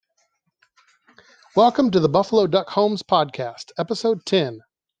Welcome to the Buffalo Duck Homes Podcast, Episode 10.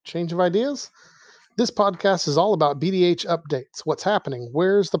 Change of ideas? This podcast is all about BDH updates, what's happening,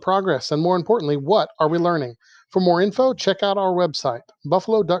 where's the progress, and more importantly, what are we learning? For more info, check out our website,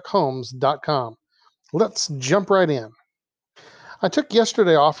 buffaloduckhomes.com. Let's jump right in. I took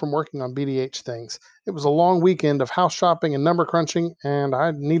yesterday off from working on BDH things. It was a long weekend of house shopping and number crunching, and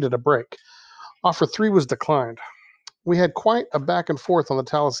I needed a break. Offer 3 was declined. We had quite a back and forth on the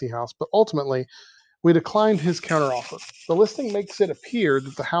Tallahassee house, but ultimately, we declined his counteroffer. The listing makes it appear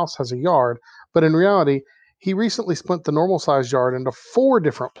that the house has a yard, but in reality, he recently split the normal sized yard into 4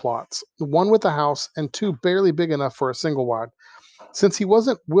 different plots, one with a house and 2 barely big enough for a single wide. Since he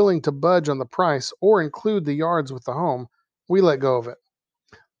wasn't willing to budge on the price or include the yards with the home, we let go of it.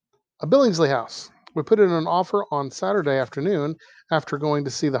 A Billingsley house. We put in an offer on Saturday afternoon after going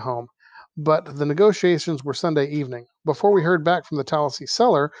to see the home, but the negotiations were Sunday evening. Before we heard back from the Tallahassee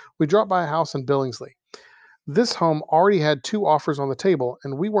seller, we dropped by a house in Billingsley. This home already had 2 offers on the table,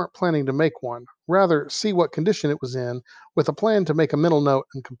 and we weren't planning to make one. Rather, see what condition it was in, with a plan to make a mental note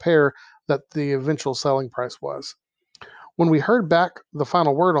and compare that the eventual selling price was. When we heard back the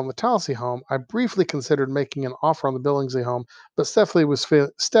final word on the Tallahassee home, I briefly considered making an offer on the Billingsley home, but Stephanie was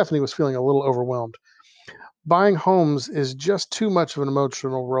feeling a little overwhelmed. Buying homes is just too much of an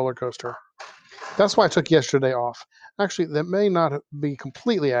emotional roller coaster. That's why I took yesterday off. Actually, that may not be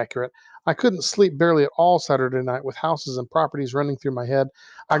completely accurate. I couldn't sleep barely at all Saturday night with houses and properties running through my head.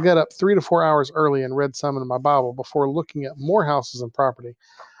 I got up 3 to 4 hours early and read some in my Bible before looking at more houses and property.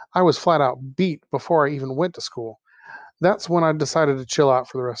 I was flat out beat before I even went to school. That's when I decided to chill out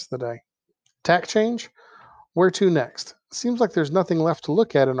for the rest of the day. Tack change? Where to next? Seems like there's nothing left to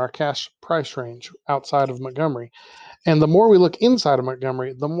look at in our cash price range outside of Montgomery. And the more we look inside of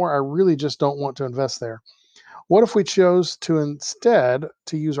Montgomery, the more I really just don't want to invest there. What if we chose to instead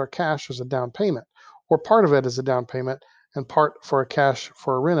to use our cash as a down payment, or part of it as a down payment and part for a cash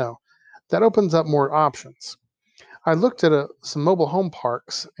for a reno? That opens up more options. I looked at some mobile home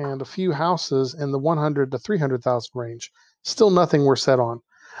parks and a few houses in the 100 to 300,000 range. Still nothing we're set on.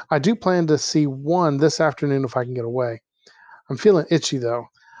 I do plan to see one this afternoon if I can get away. I'm feeling itchy though.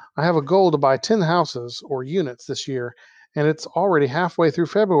 I have a goal to buy 10 houses or units this year, and it's already halfway through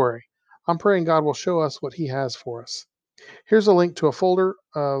February. I'm praying God will show us what He has for us. Here's a link to a folder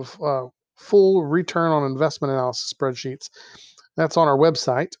of full return on investment analysis spreadsheets. That's on our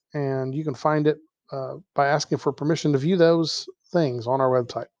website, and you can find it by asking for permission to view those things on our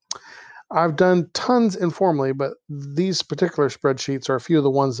website. I've done tons informally, but these particular spreadsheets are a few of the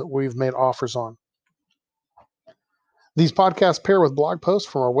ones that we've made offers on. These podcasts pair with blog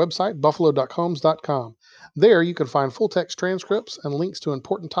posts from our website, buffaloduckhomes.com. There you can find full text transcripts and links to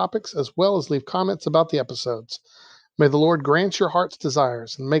important topics, as well as leave comments about the episodes. May the Lord grant your heart's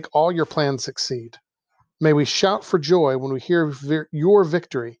desires and make all your plans succeed. May we shout for joy when we hear your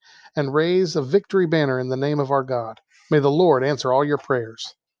victory and raise a victory banner in the name of our God. May the Lord answer all your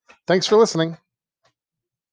prayers. Thanks for listening.